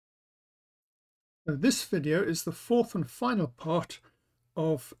Now, this video is the fourth and final part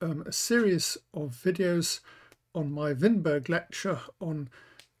of a series of videos on my Vinberg lecture on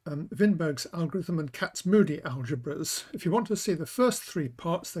Vinberg's algorithm and Kac-Moody algebras. If you want to see the first three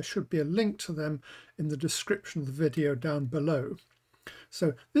parts, there should be a link to them in the description of the video down below.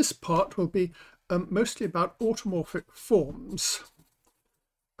 So this part will be mostly about automorphic forms.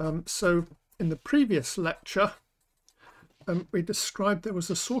 So in the previous lecture, we described there was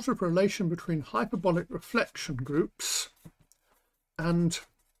a sort of relation between hyperbolic reflection groups and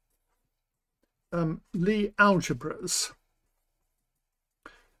Lie algebras.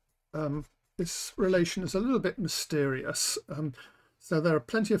 This relation is a little bit mysterious. So there are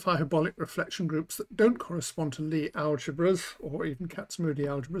plenty of hyperbolic reflection groups that don't correspond to Lie algebras or even Kac-Moody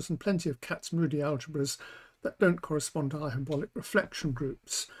algebras, and plenty of Kac-Moody algebras that don't correspond to hyperbolic reflection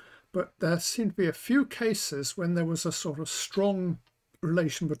groups. But there seem to be a few cases when there was a sort of strong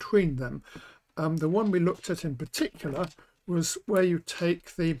relation between them. The one we looked at in particular was where you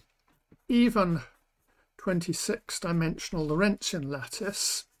take the even 26-dimensional Lorentzian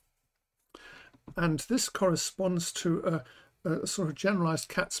lattice, and this corresponds to a sort of generalized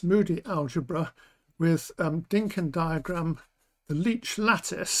Kac-Moody algebra with Dynkin diagram, the Leech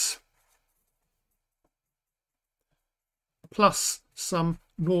lattice, plus some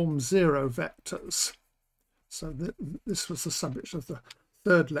norm zero vectors. So this was the subject of the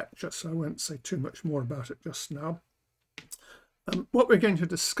third lecture, so I won't say too much more about it just now. What we're going to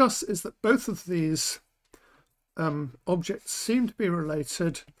discuss is that both of these objects seem to be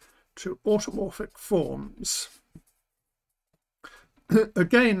related to automorphic forms.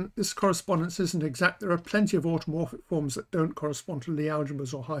 Again, this correspondence isn't exact. There are plenty of automorphic forms that don't correspond to Lie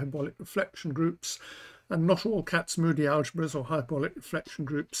algebras or hyperbolic reflection groups, and not all Kac-Moody algebras or hyperbolic reflection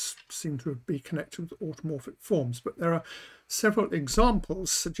groups seem to be connected with automorphic forms. But there are several examples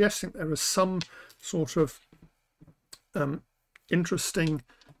suggesting there is some sort of interesting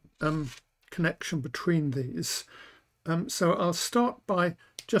connection between these. So I'll start by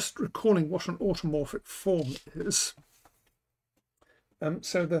just recalling what an automorphic form is.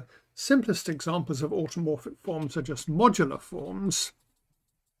 So the simplest examples of automorphic forms are just modular forms.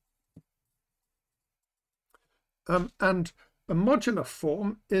 And a modular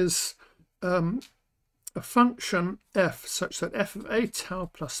form is a function f such that f of a tau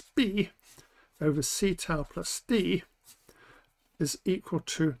plus b over c tau plus d is equal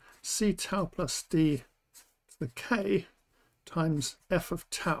to c tau plus d to the k times f of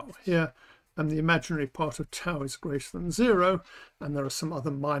tau. Here, the imaginary part of tau is greater than 0, and there are some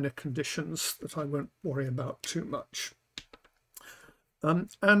other minor conditions that I won't worry about too much.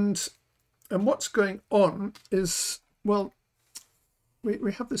 And what's going on is, well,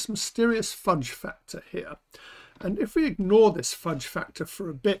 we have this mysterious fudge factor here. And if we ignore this fudge factor for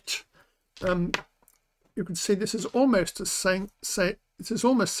a bit, you can see this is almost saying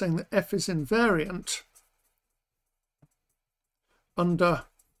that f is invariant under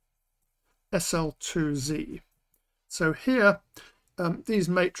SL2Z. So here, these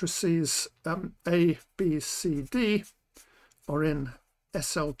matrices A, B, C, D are in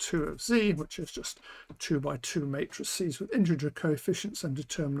SL2 of Z, which is just 2 by 2 matrices with integer coefficients and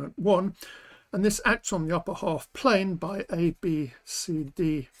determinant 1. And this acts on the upper half plane by A, B, C,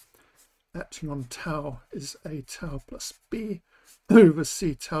 D acting on tau is A tau plus B over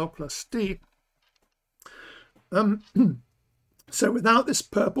C tau plus D. So without this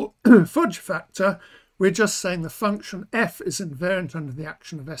purple fudge factor, we're just saying the function f is invariant under the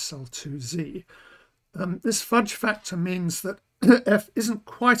action of SL2Z. This fudge factor means that f isn't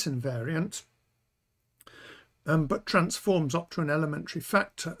quite invariant, but transforms up to an elementary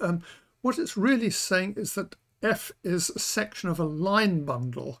factor. What it's really saying is that f is a section of a line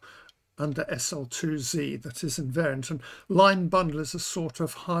bundle under SL2Z that is invariant, and line bundle is a sort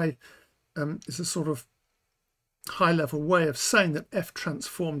of high-level way of saying that f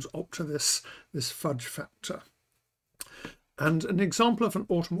transforms up to this fudge factor. And an example of an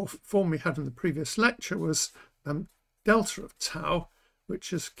automorphic form we had in the previous lecture was delta of tau,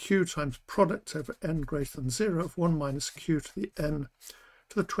 which is q times product over n greater than 0 of 1 minus q to the n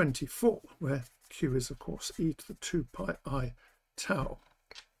to the 24, where q is, of course, e to the 2 pi I tau.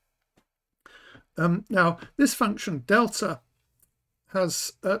 Now, this function delta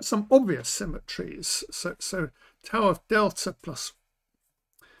has some obvious symmetries. So tau of delta plus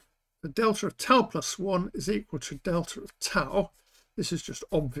the delta of tau plus 1 is equal to delta of tau. This is just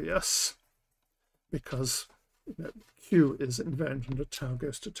obvious because q is invariant under tau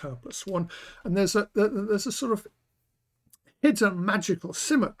goes to tau plus 1. And there's a sort of hidden magical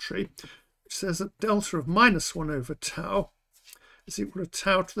symmetry which says that delta of minus 1 over tau is equal to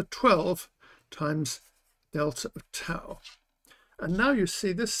tau to the 12 times delta of tau. And now you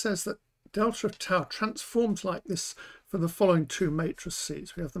see this says that delta of tau transforms like this for the following two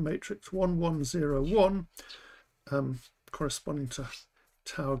matrices. We have the matrix 1, 1, 0, 1, corresponding to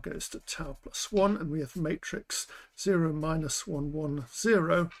tau goes to tau plus 1, and we have the matrix 0, minus 1, 1,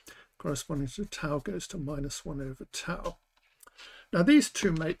 0, corresponding to tau goes to minus 1 over tau. Now these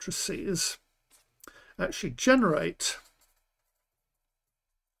two matrices actually generate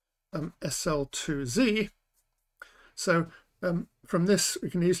SL2Z. So from this we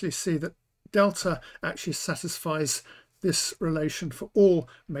can easily see that delta actually satisfies this relation for all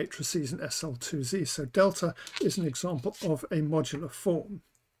matrices in SL2Z. So delta is an example of a modular form.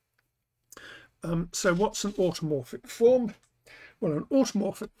 So what's an automorphic form? Well, an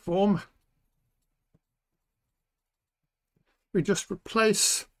automorphic form, we just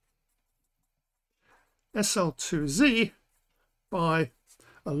replace SL2Z by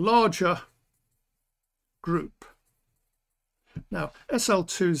a larger group. Now,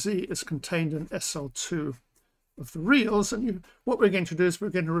 SL2Z is contained in SL2 of the reals, and what we're going to do is we're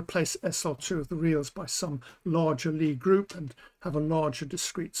going to replace SL2 of the reals by some larger Lie group and have a larger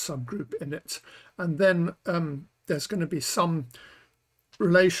discrete subgroup in it. And then there's going to be some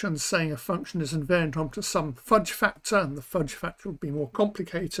relation saying a function is invariant onto some fudge factor, and the fudge factor will be more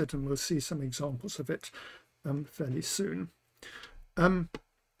complicated, and we'll see some examples of it fairly soon.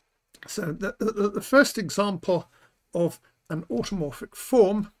 So the first example of an automorphic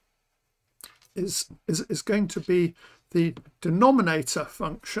form is going to be the denominator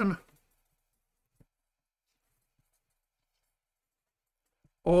function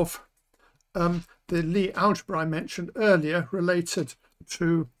of the Lie algebra I mentioned earlier, related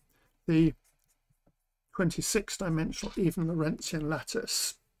to the 26-dimensional even Lorentzian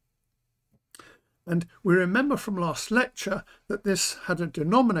lattice. And we remember from last lecture that this had a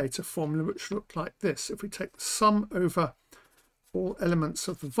denominator formula which looked like this. If we take the sum over all elements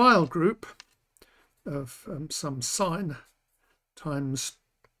of the Weil group of some sine times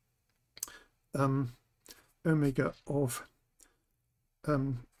omega of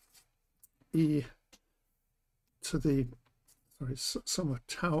e to the sum of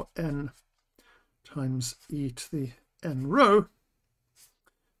tau n times e to the n rho,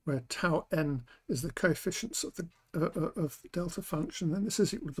 where tau n is the coefficients of the delta function, then this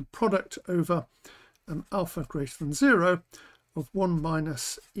is equal to the product over alpha greater than 0 of 1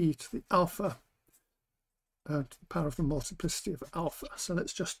 minus e to the alpha to the power of the multiplicity of alpha. So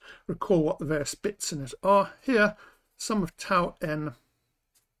let's just recall what the various bits in it are. Here, sum of tau n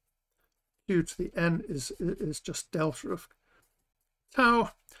q to the n is just delta of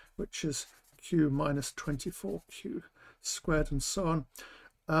tau, which is q minus 24q squared, and so on.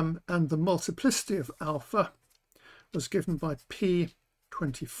 And the multiplicity of alpha was given by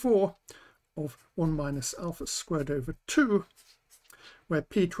p24 of 1 minus alpha squared over 2, where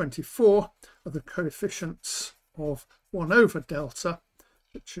p24 are the coefficients of 1 over delta,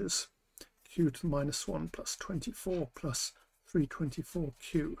 which is q to the minus 1 plus 24 plus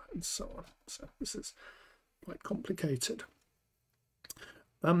 324q, and so on. So this is quite complicated.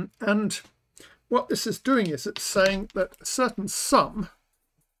 And what this is doing is it's saying that a certain sum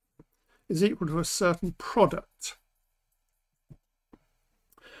is equal to a certain product.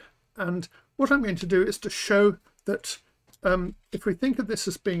 And what I'm going to do is to show that if we think of this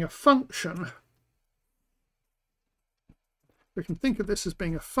as being a function, we can think of this as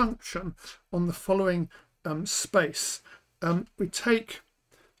being a function on the following space. We take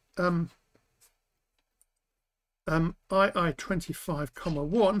II25,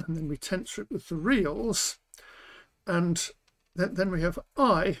 and then we tensor it with the reals, and then we have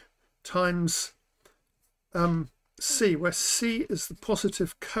I times C, where C is the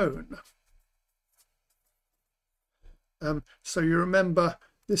positive cone. So you remember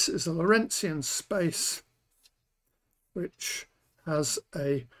this is a Lorentzian space which has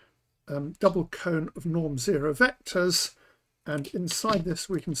a double cone of norm 0 vectors, and inside this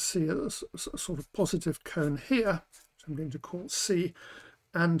we can see a sort of positive cone here, which I'm going to call C,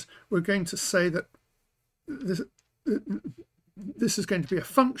 and we're going to say that this is going to be a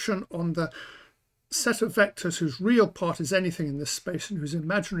function on the set of vectors whose real part is anything in this space and whose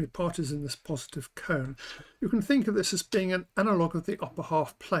imaginary part is in this positive cone. You can think of this as being an analogue of the upper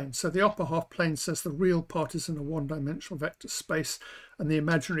half plane. So the upper half plane says the real part is in a one-dimensional vector space and the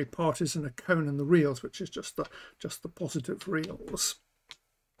imaginary part is in a cone in the reals, which is just the positive reals.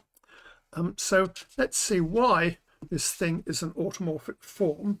 So let's see why this thing is an automorphic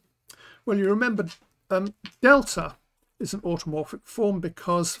form. Well, you remember delta is an automorphic form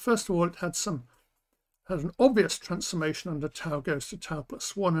because, first of all, it had some had an obvious transformation under tau goes to tau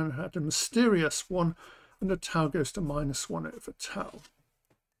plus 1, and it had a mysterious one under tau goes to minus 1 over tau.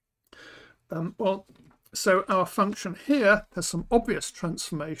 Well, so our function here has some obvious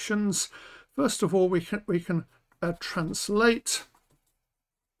transformations. First of all, we can translate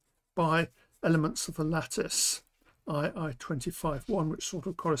by elements of the lattice I25(1), which sort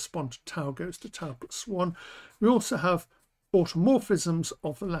of correspond to tau goes to tau plus 1. We also have automorphisms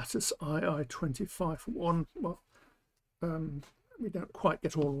of the lattice II25(1). Well, we don't quite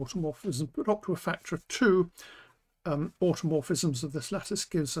get all automorphisms, but up to a factor of 2 automorphisms of this lattice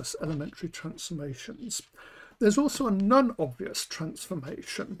gives us elementary transformations. There's also a non-obvious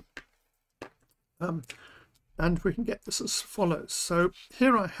transformation, and we can get this as follows. So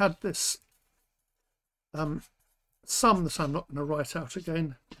here I had this sum that I'm not going to write out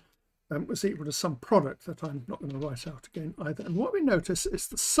again, was equal to some product that I'm not going to write out again either. And what we notice is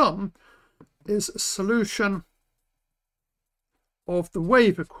the sum is a solution of the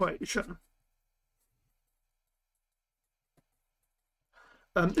wave equation.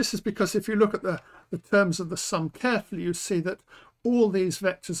 This is because if you look at the terms of the sum carefully, you see that all these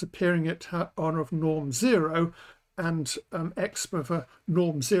vectors appearing at are of norm 0, and x with a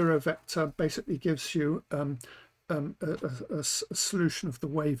norm 0 vector basically gives you a solution of the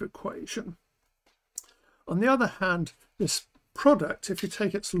wave equation. On the other hand, this product, if you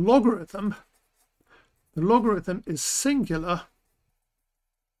take its logarithm, the logarithm is singular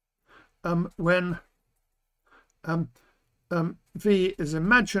when v is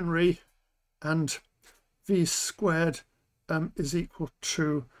imaginary and v squared is equal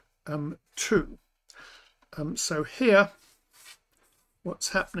to 2. So here what's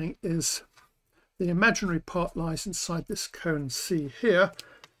happening is the imaginary part lies inside this cone C here,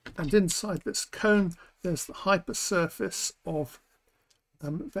 and inside this cone there's the hypersurface of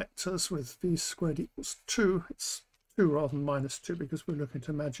vectors with v squared equals 2. It's 2 rather than minus 2 because we're looking at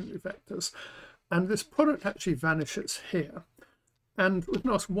imaginary vectors. And this product actually vanishes here. And we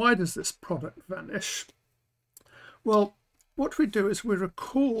can ask, why does this product vanish? Well, what we do is we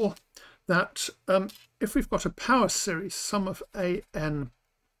recall that if we've got a power series, sum of a n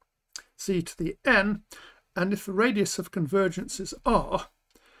z to the n, and if the radius of convergence is r,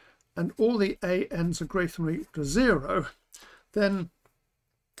 and all the a n's are greater than or equal to 0, then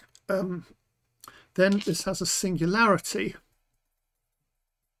this has a singularity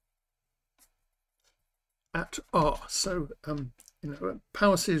at r. So you know, a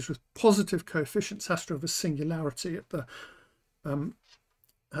power series with positive coefficients has to have a singularity at the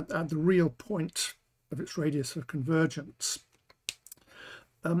real point of its radius of convergence.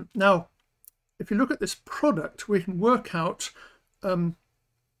 Now, if you look at this product, we can work out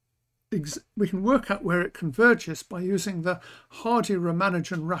where it converges by using the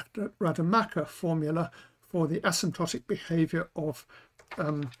Hardy-Ramanujan-Rademacher formula for the asymptotic behavior of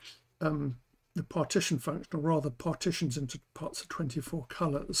the partition function, or rather partitions into parts of 24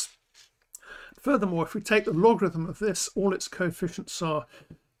 colours. Furthermore, if we take the logarithm of this, all its coefficients are,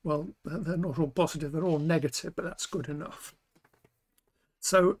 well, they're not all positive, they're all negative, but that's good enough.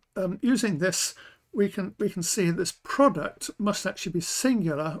 So using this, we can see this product must actually be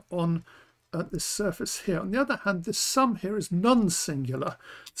singular on this surface here. On the other hand, this sum here is non-singular,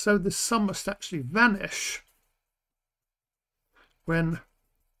 so this sum must actually vanish when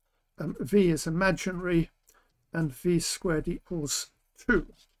v is imaginary and v squared equals 2.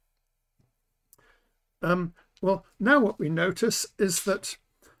 Well, now what we notice is that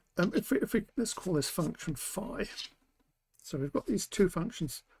if we let's call this function phi. So we've got these two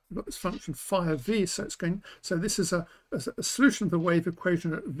functions. We've got this function phi of v, so it's going. So this is a solution of the wave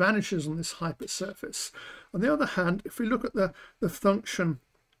equation that vanishes on this hypersurface. On the other hand, if we look at the function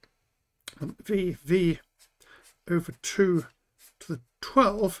v over 2 to the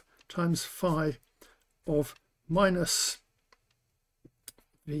 12 times phi of minus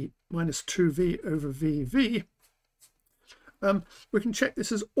 2v over vv, we can check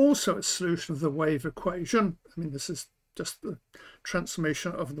this is also a solution of the wave equation. I mean, this is just the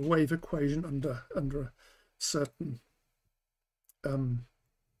transformation of the wave equation under a certain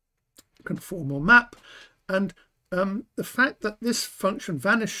conformal map. And the fact that this function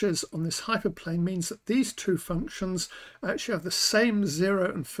vanishes on this hyperplane means that these two functions actually have the same zero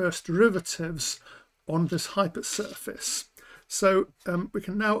and first derivatives on this hypersurface. So we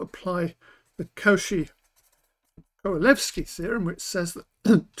can now apply the Cauchy-Kovalevsky theorem, which says that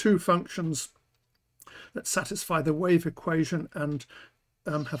two functions that satisfy the wave equation and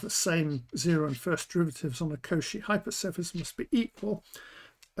have the same zero and first derivatives on a Cauchy hypersurface must be equal.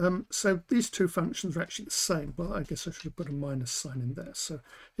 So these two functions are actually the same. Well, I guess I should have put a minus sign in there. So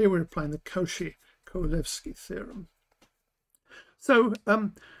here we're applying the Cauchy Kovalevsky theorem. So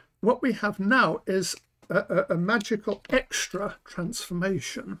what we have now is a magical extra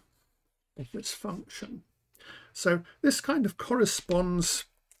transformation of this function. So this kind of corresponds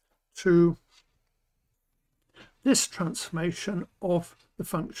to this transformation of the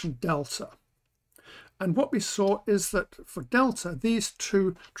function delta. And what we saw is that for delta, these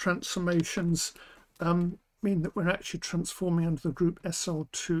two transformations mean that we're actually transforming under the group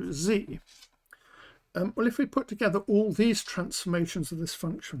SL2Z. Well, if we put together all these transformations of this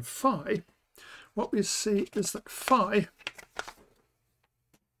function phi, what we see is that phi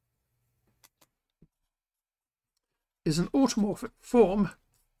is an automorphic form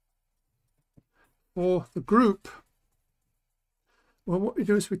for the group. Well, what we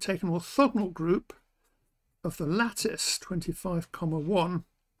do is we take an orthogonal group of the lattice 25, 1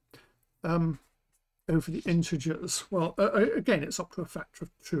 over the integers. Well, again, it's up to a factor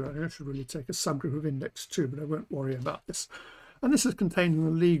of 2. I should really take a subgroup of index 2, but I won't worry about this. And this is contained in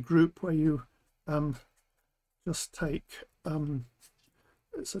the Lie group, where you just take,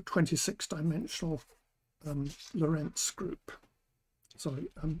 it's a 26-dimensional Lorentz group. Sorry,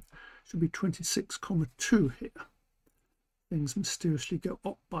 should be 26, 2 here. Things mysteriously go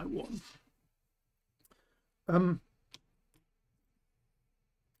up by 1.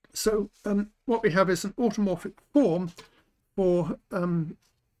 So what we have is an automorphic form for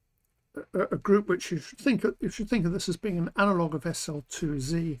a group which you should think of this as being an analogue of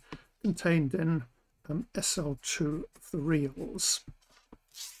SL2Z contained in SL2 of the reals.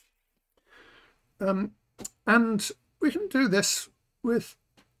 And we can do this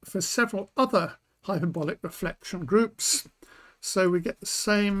for several other hyperbolic reflection groups. So we get the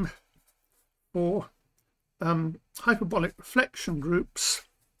same for hyperbolic reflection groups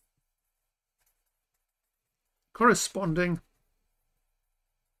corresponding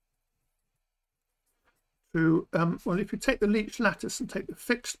to, well, if you take the Leech lattice and take the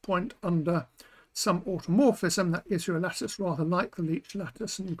fixed point under some automorphism, that gives you a lattice rather like the Leech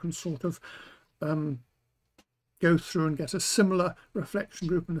lattice, and you can sort of go through and get a similar reflection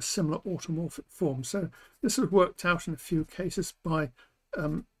group in a similar automorphic form. So this was worked out in a few cases by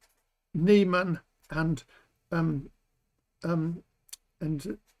Niemann and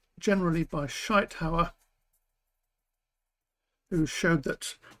generally by Scheithauer, who showed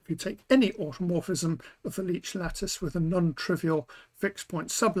that if you take any automorphism of the Leech lattice with a non-trivial fixed point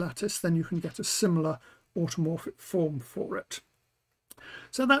sublattice, then you can get a similar automorphic form for it.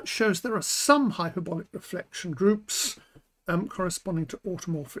 So that shows there are some hyperbolic reflection groups corresponding to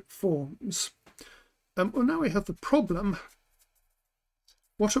automorphic forms. Well, now we have the problem,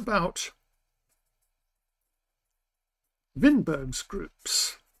 what about Vinberg's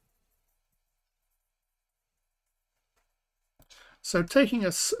groups? So taking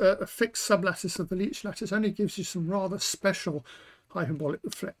a fixed sublattice of the Leech lattice only gives you some rather special hyperbolic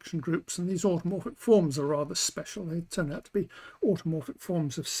reflection groups, and these automorphic forms are rather special. They turn out to be automorphic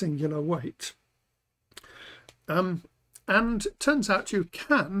forms of singular weight. And it turns out you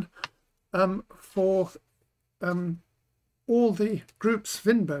can, for all the groups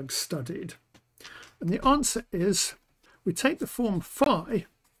Vinberg studied. And the answer is we take the form phi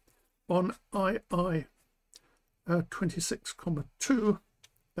on II 26, 2,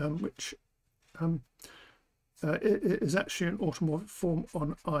 which is actually an automorphic form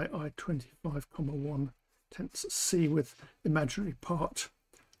on II 25, 1 tensor C with imaginary part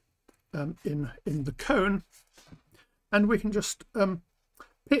in the cone, and we can just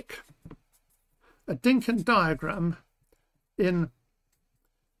pick a Dinkin diagram in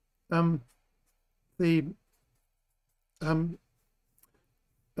the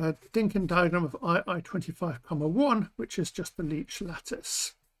Dinkin diagram of II 25, 1, which is just the Leech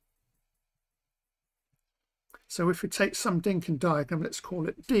lattice. So if we take some Dinkin diagram, let's call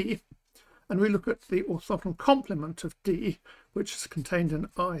it D, and we look at the orthogonal complement of D, which is contained in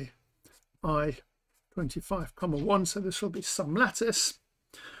II 25, 1, so this will be some lattice.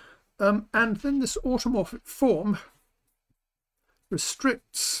 And then this automorphic form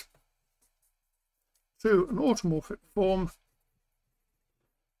restricts to an automorphic form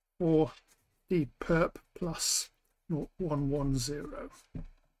for D perp plus 0.110.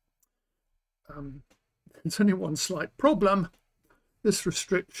 There's only one slight problem. This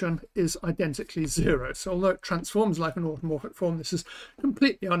restriction is identically 0. So although it transforms like an automorphic form, this is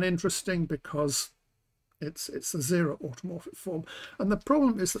completely uninteresting because it's a 0 automorphic form. And the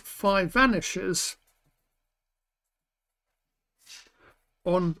problem is that phi vanishes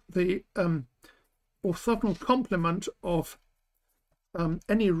on the orthogonal complement of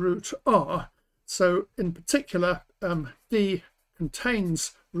any root R. So in particular, D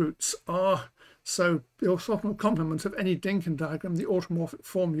contains roots R, So the orthogonal complement of any Dinkin diagram, the automorphic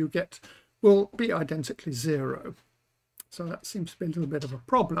form you get, will be identically 0. So that seems to be a little bit of a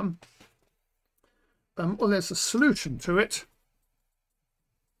problem. Well, there's a solution to it.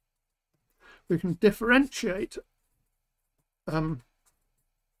 We can differentiate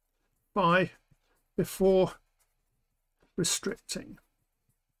phi before restricting.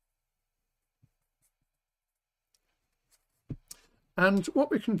 And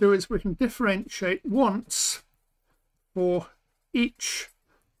what we can do is we can differentiate once for each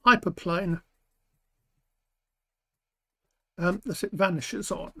hyperplane that it vanishes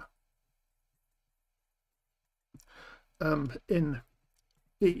on in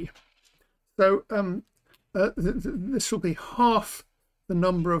D. So this will be half the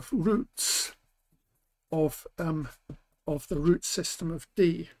number of roots of the root system of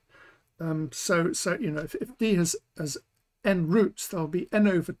D. So you know, if D has n roots, there'll be n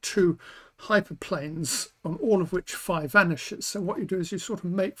over 2 hyperplanes on all of which phi vanishes. So what you do is you sort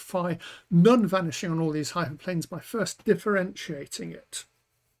of make phi non-vanishing on all these hyperplanes by first differentiating it.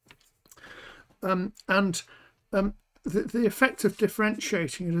 The effect of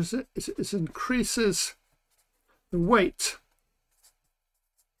differentiating it is it increases the weight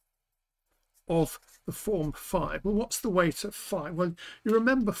of the form phi. Well, what's the weight of phi? Well, you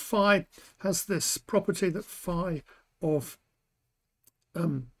remember phi has this property that phi of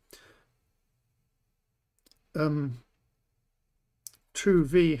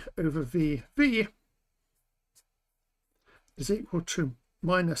 2v over vv is equal to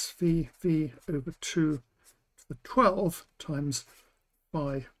minus vv over 2 to the 12 times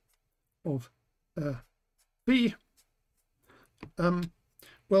phi of v.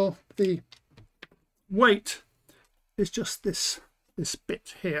 Well, the weight is just this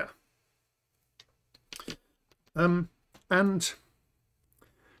bit here.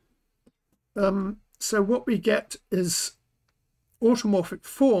 So what we get is automorphic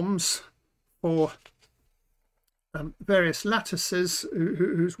forms for various lattices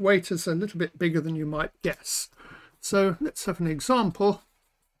whose weight is a little bit bigger than you might guess. So let's have an example.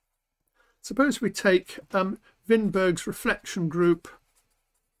 Suppose we take Vinberg's reflection group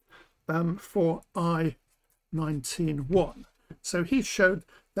for I19(1). So he showed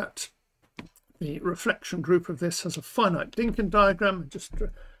that the reflection group of this has a finite Dinkin diagram,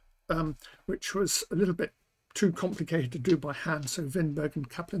 which was a little bit too complicated to do by hand, so Vinberg and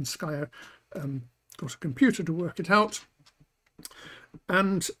Kaplinskaya got a computer to work it out.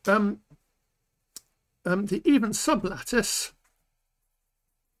 And the even sublattice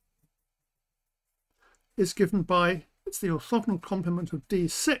is given by, it's the orthogonal complement of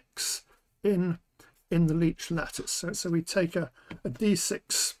D6 in the Leech lattice. So we take a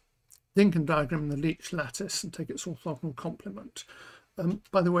D6 Dinkin diagram in the Leech lattice and take its orthogonal complement.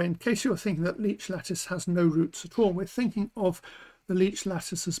 By the way, in case you're thinking that Leech lattice has no roots at all, we're thinking of the Leech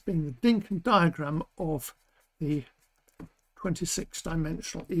lattice as being the Dinkin diagram of the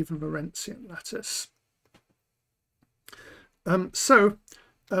 26-dimensional even Lorentzian lattice. So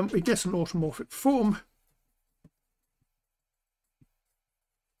we get an automorphic form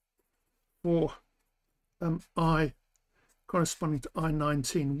for I corresponding to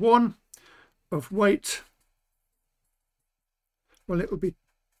I19(1) of weight. Well, it would be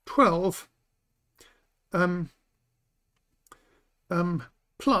 12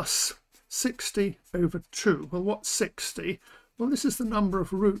 plus 60 over 2. Well, what's 60? Well, this is the number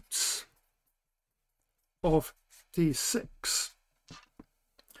of roots of D6.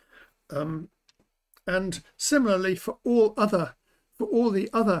 And similarly, for all the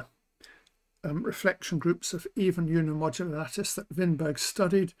other reflection groups of even unimodular lattice that Vinberg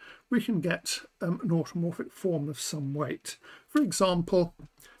studied, we can get an automorphic form of some weight. For example,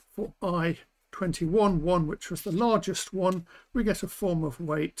 for I21(1), which was the largest one, we get a form of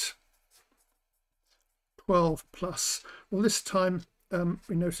weight 12 plus, well, this time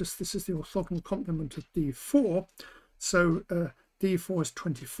we notice this is the orthogonal complement of D4, so D4 is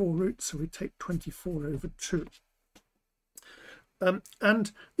 24 roots, so we take 24 over 2.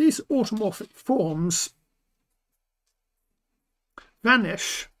 And these automorphic forms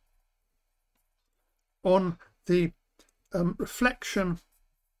vanish on the reflection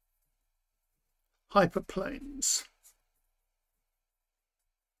hyperplanes.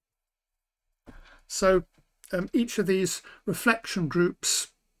 So each of these reflection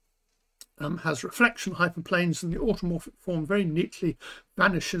groups has reflection hyperplanes, and the automorphic form very neatly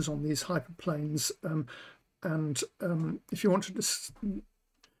vanishes on these hyperplanes. And if you want to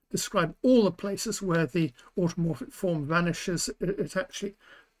describe all the places where the automorphic form vanishes, it actually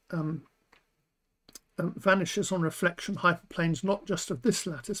vanishes on reflection hyperplanes, not just of this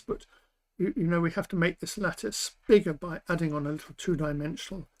lattice, but you know, we have to make this lattice bigger by adding on a little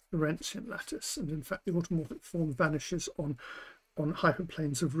two-dimensional Lorentzian lattice, and in fact the automorphic form vanishes on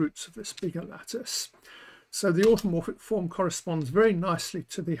hyperplanes of roots of this bigger lattice. So the automorphic form corresponds very nicely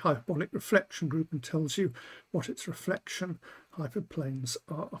to the hyperbolic reflection group and tells you what its reflection hyperplanes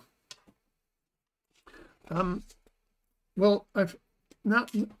are. Well, if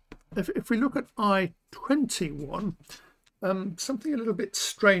we look at I21, something a little bit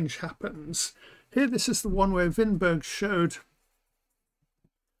strange happens. Here, this is the one where Vinberg showed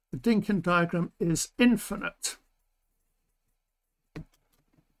the Dynkin diagram is infinite.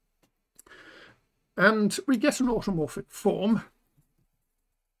 And we get an automorphic form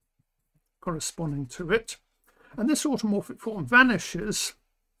corresponding to it. And this automorphic form vanishes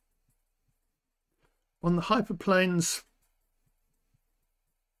on the hyperplanes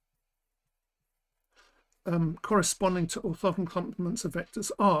corresponding to orthogonal complements of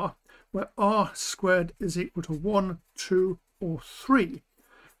vectors R, where R squared is equal to 1, 2, or 3.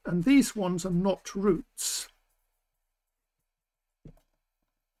 And these ones are not roots.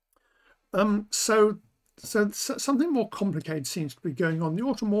 So something more complicated seems to be going on. The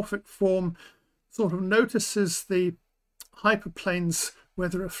automorphic form sort of notices the hyperplanes where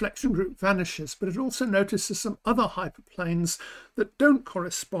the reflection group vanishes, but it also notices some other hyperplanes that don't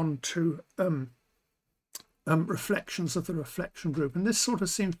correspond to reflections of the reflection group. And this sort of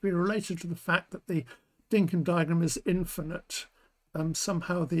seems to be related to the fact that the Dynkin diagram is infinite.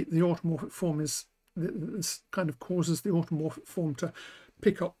 Somehow the automorphic form is, this kind of causes the automorphic form to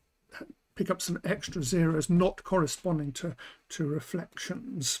pick up some extra zeros not corresponding to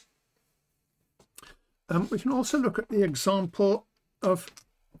reflections. We can also look at the example of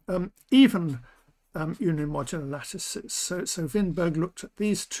even unimodular lattices. So Vinberg looked at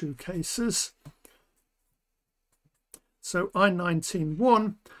these two cases. So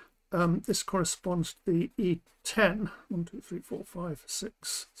I19.1, this corresponds to the E10, 1, 2, 3, 4, 5,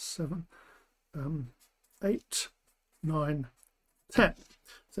 6, 7, 8, 9, 10.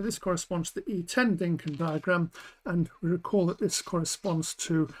 So this corresponds to the E10 Dynkin diagram, and we recall that this corresponds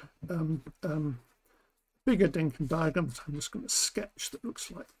to bigger Dynkin diagram that I'm just going to sketch that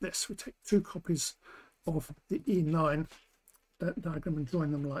looks like this. We take two copies of the E9 diagram and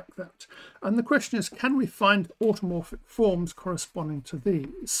join them like that. And the question is, can we find automorphic forms corresponding to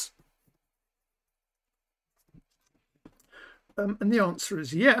these? And the answer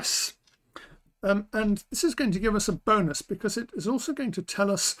is yes. And this is going to give us a bonus because it is also going to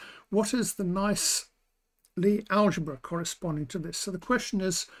tell us what is the nice Lie algebra corresponding to this. So the question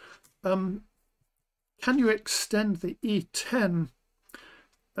is, can you extend the E10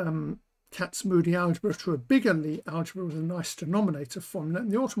 Kac-Moody algebra to a bigger Lie algebra with a nice denominator formula?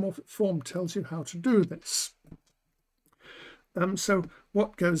 And the automorphic form tells you how to do this. So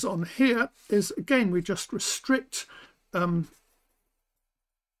what goes on here is, again, we just restrict the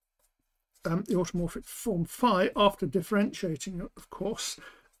automorphic form phi after differentiating it, of course,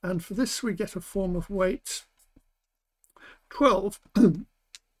 and for this we get a form of weight 12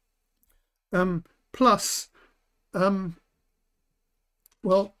 plus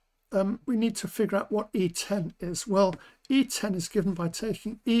we need to figure out what E10 is. Well, E10 is given by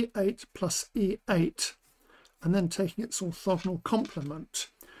taking E8 plus E8 and then taking its orthogonal complement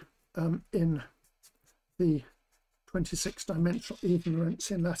in the 26-dimensional even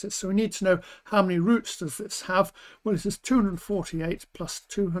Lorentzian lattice. So we need to know how many roots does this have. Well, it is 248 plus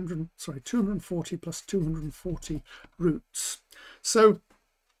 240 plus 240 roots. So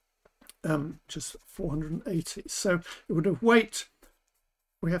just 480. So it would have weight,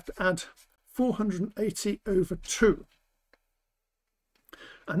 we have to add 480 over 2.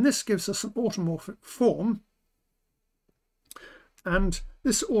 And this gives us an automorphic form. And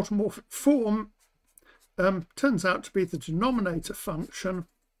this automorphic form turns out to be the denominator function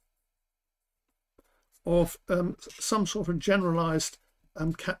of some sort of generalized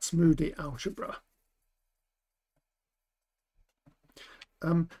Kac-Moody algebra.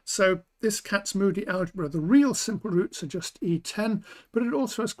 So this Kac-Moody algebra, the real simple roots are just E10, but it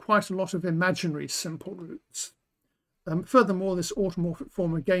also has quite a lot of imaginary simple roots. Furthermore, this automorphic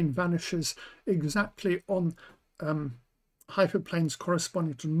form again vanishes exactly on hyperplanes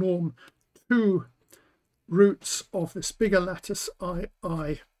corresponding to norm 2 roots of this bigger lattice II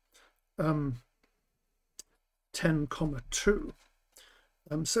 10,2.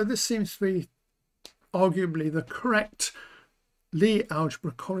 So this seems to be arguably the correct Lie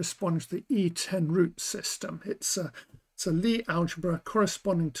algebra corresponding to the E10 root system. It's a Lie algebra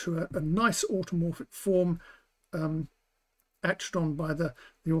corresponding to a nice automorphic form acted on by the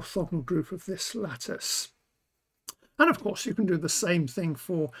orthogonal group of this lattice. And of course, you can do the same thing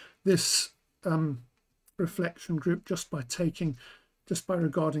for this reflection group just by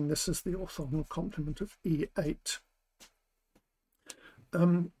regarding this as the orthogonal complement of E8.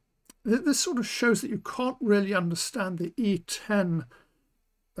 This sort of shows that you can't really understand the E10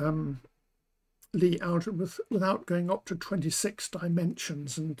 Lie algebra without going up to 26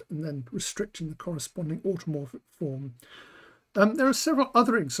 dimensions and then restricting the corresponding automorphic form. There are several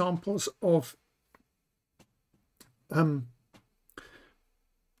other examples of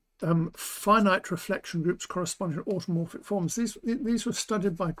finite reflection groups corresponding to automorphic forms. These were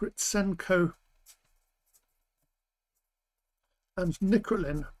studied by Gritsenko and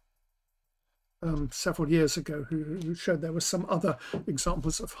Nikulin several years ago, who showed there were some other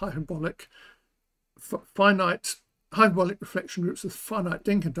examples of hyperbolic reflection groups with finite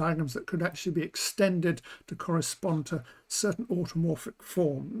Dinkin diagrams that could actually be extended to correspond to certain automorphic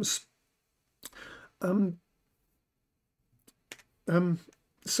forms.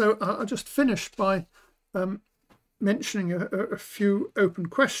 So I'll just finish by mentioning a few open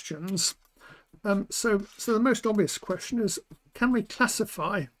questions. So the most obvious question is, can we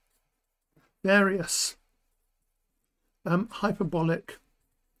classify various hyperbolic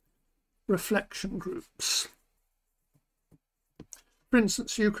reflection groups? For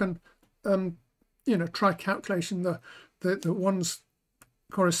instance, you can try calculating the ones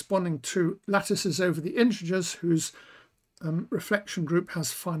corresponding to lattices over the integers whose reflection group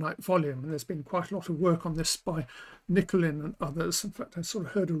has finite volume. And there's been quite a lot of work on this by Nikulin and others. In fact, I sort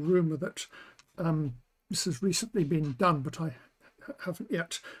of heard a rumor that this has recently been done, but I haven't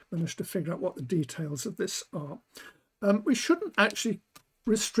yet managed to figure out what the details of this are. We shouldn't actually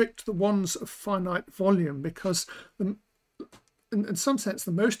restrict the ones of finite volume, because in some sense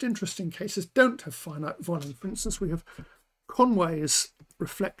the most interesting cases don't have finite volume. For instance, we have Conway's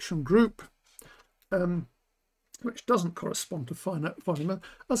reflection group, which doesn't correspond to finite volume.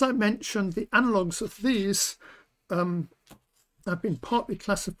 As I mentioned, the analogues of these have been partly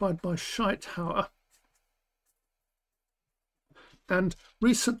classified by Scheithauer, and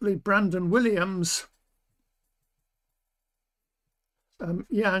recently Brandon Williams, Wang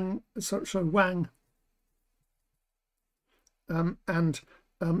and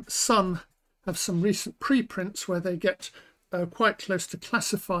Sun have some recent preprints where they get quite close to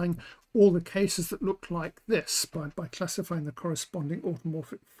classifying all the cases that look like this by classifying the corresponding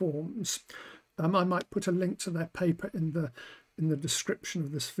automorphic forms. I might put a link to their paper in the description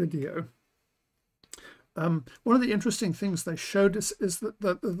of this video. One of the interesting things they showed us is that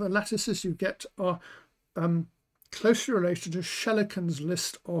the lattices you get are closely related to Schelliken's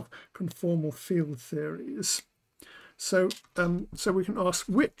list of conformal field theories. So we can ask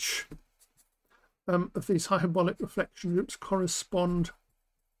which of these hyperbolic reflection groups correspond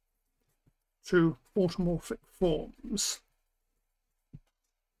to automorphic forms.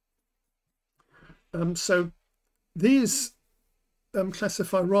 So these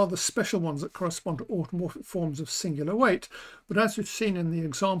classify rather special ones that correspond to automorphic forms of singular weight, but as we've seen in the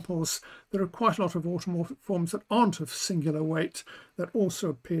examples, there are quite a lot of automorphic forms that aren't of singular weight that also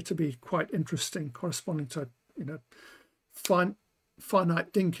appear to be quite interesting, corresponding to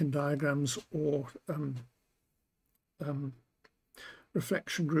finite Dinkin diagrams or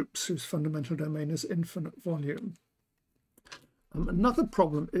reflection groups whose fundamental domain is infinite volume. Another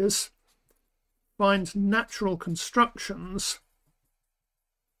problem is find natural constructions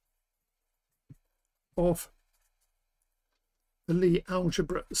of the Lie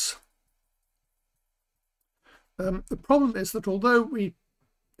algebras. The problem is that although we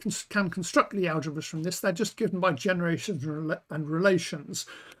can construct Lie algebras from this, they're just given by generations and relations,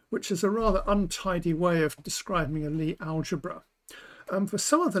 which is a rather untidy way of describing a Lie algebra. For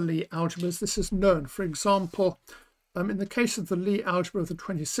some of the Lie algebras, this is known. For example, in the case of the Lie algebra of the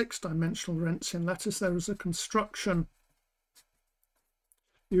 26-dimensional Lorentzian lattice, there is a construction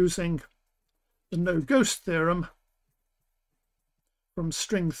using the no-ghost theorem from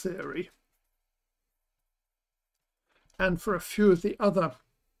string theory. And for a few of the other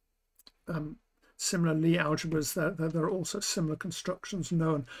similar Lie algebras, there are also similar constructions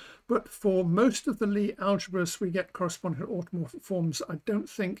known. But for most of the Lie algebras we get corresponding to automorphic forms, I don't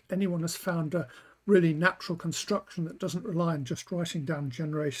think anyone has found a really natural construction that doesn't rely on just writing down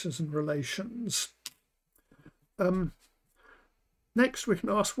generations and relations. Next, we can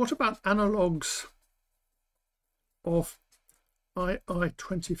ask, what about analogues of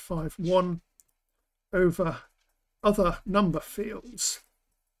II25(1) over other number fields?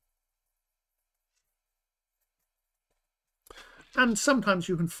 And sometimes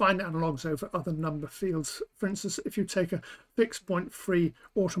you can find analogues over other number fields. For instance, if you take a fixed point free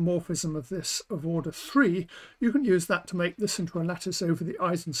automorphism of this of order 3, you can use that to make this into a lattice over the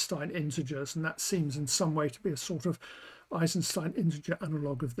Eisenstein integers, and that seems in some way to be a sort of Eisenstein integer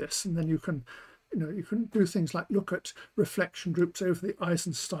analogue of this. And then you can do things like look at reflection groups over the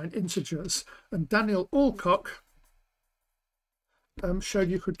Eisenstein integers. And Daniel Alcock showed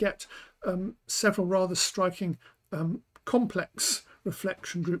you could get several rather striking complex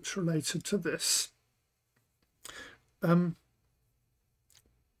reflection groups related to this. And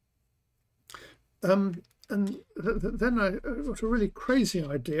then I got a really crazy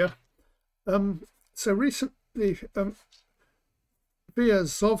idea. So recently,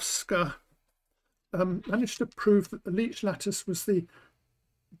 Wiazowska managed to prove that the Leech lattice was the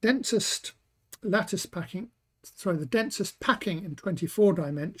densest packing in 24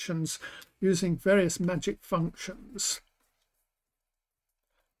 dimensions using various magic functions.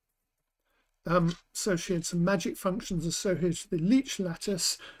 So she had some magic functions associated to the Leech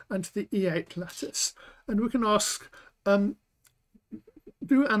lattice and to the E8 lattice. And we can ask, do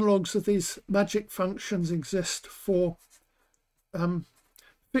analogues of these magic functions exist for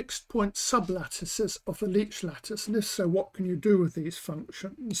fixed point sublattices of the Leech lattice? And if so, what can you do with these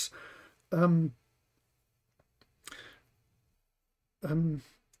functions? So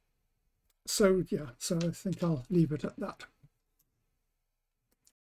I think I'll leave it at that.